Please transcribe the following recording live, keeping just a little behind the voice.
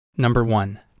Number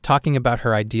 1. Talking about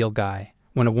her ideal guy.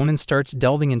 When a woman starts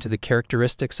delving into the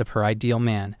characteristics of her ideal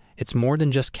man, it's more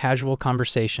than just casual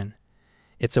conversation.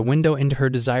 It's a window into her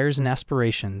desires and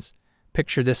aspirations.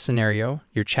 Picture this scenario: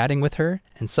 you're chatting with her,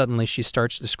 and suddenly she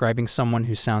starts describing someone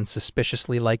who sounds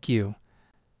suspiciously like you.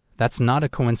 That's not a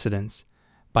coincidence.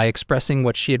 By expressing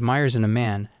what she admires in a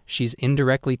man, she's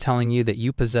indirectly telling you that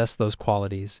you possess those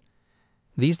qualities.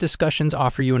 These discussions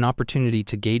offer you an opportunity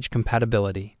to gauge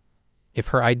compatibility. If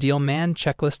her ideal man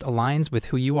checklist aligns with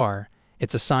who you are,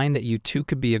 it's a sign that you two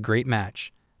could be a great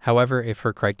match. However, if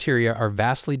her criteria are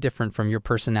vastly different from your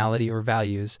personality or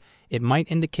values, it might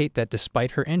indicate that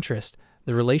despite her interest,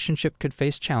 the relationship could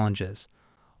face challenges.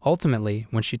 Ultimately,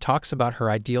 when she talks about her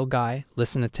ideal guy,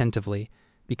 listen attentively,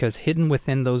 because hidden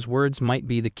within those words might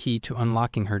be the key to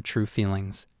unlocking her true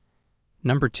feelings.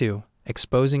 Number 2.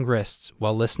 Exposing wrists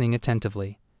while listening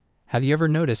attentively. Have you ever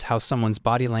noticed how someone's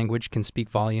body language can speak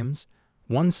volumes?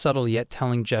 One subtle yet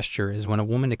telling gesture is when a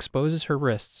woman exposes her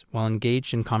wrists while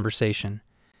engaged in conversation.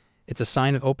 It's a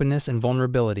sign of openness and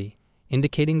vulnerability,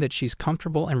 indicating that she's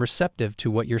comfortable and receptive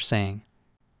to what you're saying.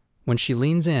 When she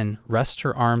leans in, rests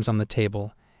her arms on the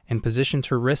table, and positions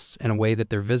her wrists in a way that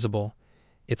they're visible,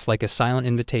 it's like a silent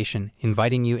invitation,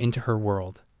 inviting you into her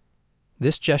world.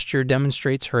 This gesture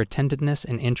demonstrates her attentiveness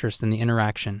and interest in the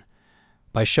interaction.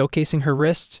 By showcasing her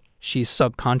wrists, she's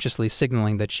subconsciously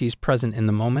signaling that she's present in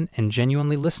the moment and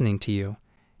genuinely listening to you.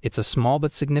 It's a small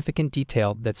but significant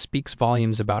detail that speaks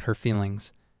volumes about her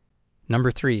feelings.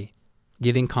 Number 3.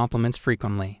 Giving compliments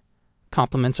frequently.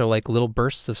 Compliments are like little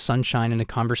bursts of sunshine in a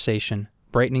conversation,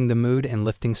 brightening the mood and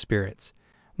lifting spirits.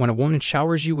 When a woman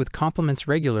showers you with compliments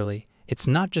regularly, it's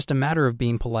not just a matter of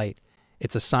being polite.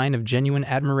 It's a sign of genuine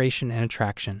admiration and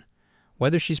attraction.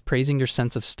 Whether she's praising your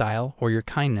sense of style or your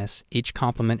kindness, each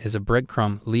compliment is a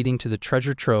breadcrumb leading to the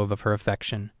treasure trove of her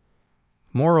affection.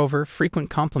 Moreover, frequent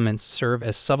compliments serve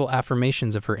as subtle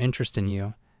affirmations of her interest in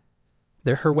you.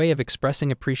 They're her way of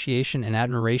expressing appreciation and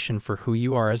admiration for who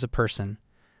you are as a person.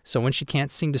 So when she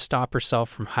can't seem to stop herself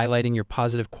from highlighting your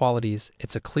positive qualities,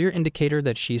 it's a clear indicator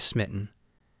that she's smitten.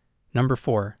 Number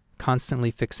 4. Constantly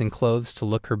fixing clothes to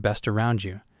look her best around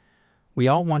you. We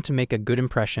all want to make a good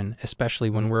impression, especially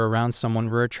when we're around someone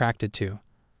we're attracted to.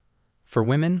 For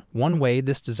women, one way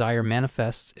this desire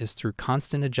manifests is through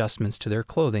constant adjustments to their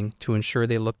clothing to ensure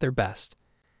they look their best.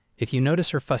 If you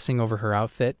notice her fussing over her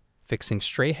outfit, fixing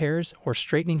stray hairs, or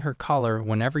straightening her collar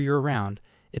whenever you're around,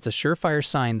 it's a surefire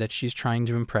sign that she's trying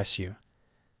to impress you.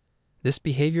 This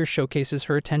behavior showcases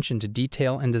her attention to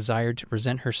detail and desire to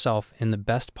present herself in the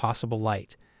best possible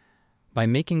light. By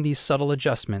making these subtle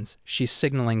adjustments, she's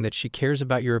signaling that she cares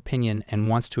about your opinion and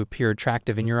wants to appear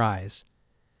attractive in your eyes.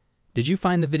 Did you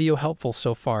find the video helpful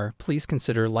so far? Please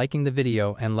consider liking the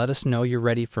video and let us know you're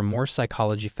ready for more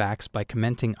psychology facts by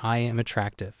commenting "I am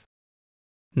attractive."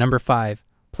 Number 5.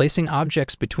 Placing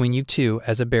objects between you two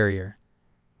as a barrier.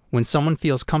 When someone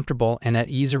feels comfortable and at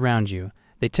ease around you,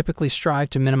 they typically strive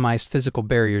to minimize physical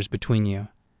barriers between you.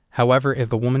 However,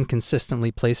 if a woman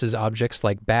consistently places objects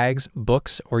like bags,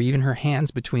 books, or even her hands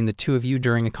between the two of you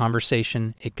during a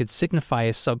conversation, it could signify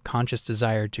a subconscious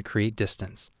desire to create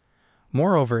distance.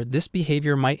 Moreover, this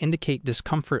behavior might indicate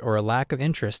discomfort or a lack of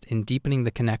interest in deepening the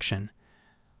connection.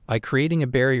 By creating a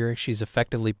barrier, she's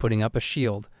effectively putting up a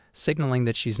shield, signaling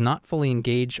that she's not fully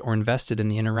engaged or invested in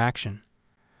the interaction.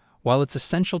 While it's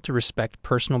essential to respect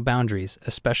personal boundaries,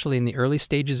 especially in the early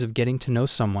stages of getting to know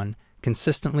someone,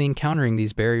 consistently encountering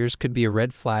these barriers could be a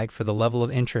red flag for the level of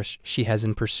interest she has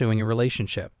in pursuing a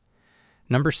relationship.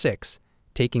 Number 6.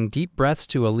 Taking deep breaths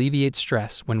to alleviate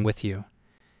stress when with you.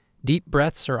 Deep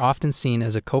breaths are often seen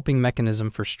as a coping mechanism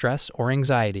for stress or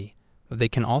anxiety, but they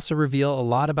can also reveal a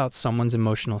lot about someone's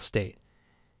emotional state.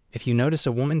 If you notice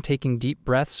a woman taking deep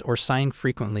breaths or sighing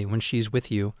frequently when she's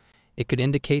with you, it could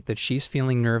indicate that she's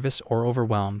feeling nervous or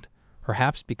overwhelmed,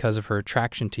 perhaps because of her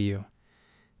attraction to you.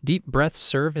 Deep breaths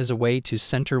serve as a way to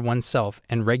center oneself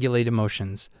and regulate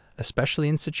emotions, especially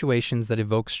in situations that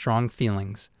evoke strong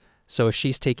feelings. So if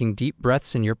she's taking deep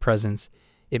breaths in your presence,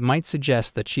 it might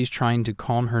suggest that she's trying to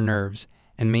calm her nerves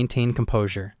and maintain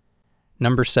composure.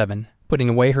 Number 7. Putting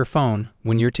away her phone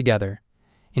when you're together.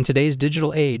 In today's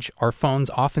digital age, our phones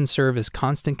often serve as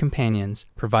constant companions,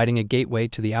 providing a gateway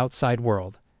to the outside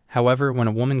world. However, when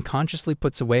a woman consciously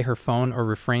puts away her phone or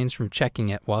refrains from checking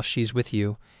it while she's with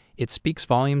you, it speaks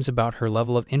volumes about her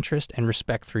level of interest and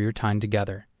respect for your time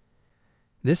together.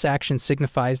 This action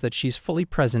signifies that she's fully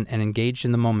present and engaged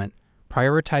in the moment,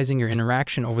 prioritizing your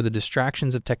interaction over the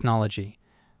distractions of technology.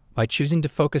 By choosing to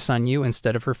focus on you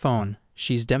instead of her phone,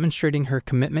 she's demonstrating her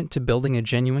commitment to building a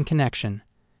genuine connection.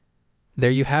 There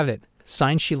you have it,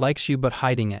 signs she likes you but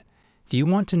hiding it. Do you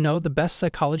want to know the best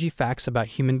psychology facts about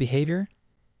human behavior?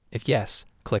 If yes,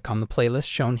 click on the playlist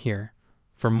shown here.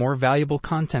 For more valuable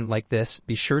content like this,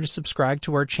 be sure to subscribe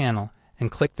to our channel and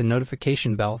click the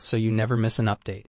notification bell so you never miss an update.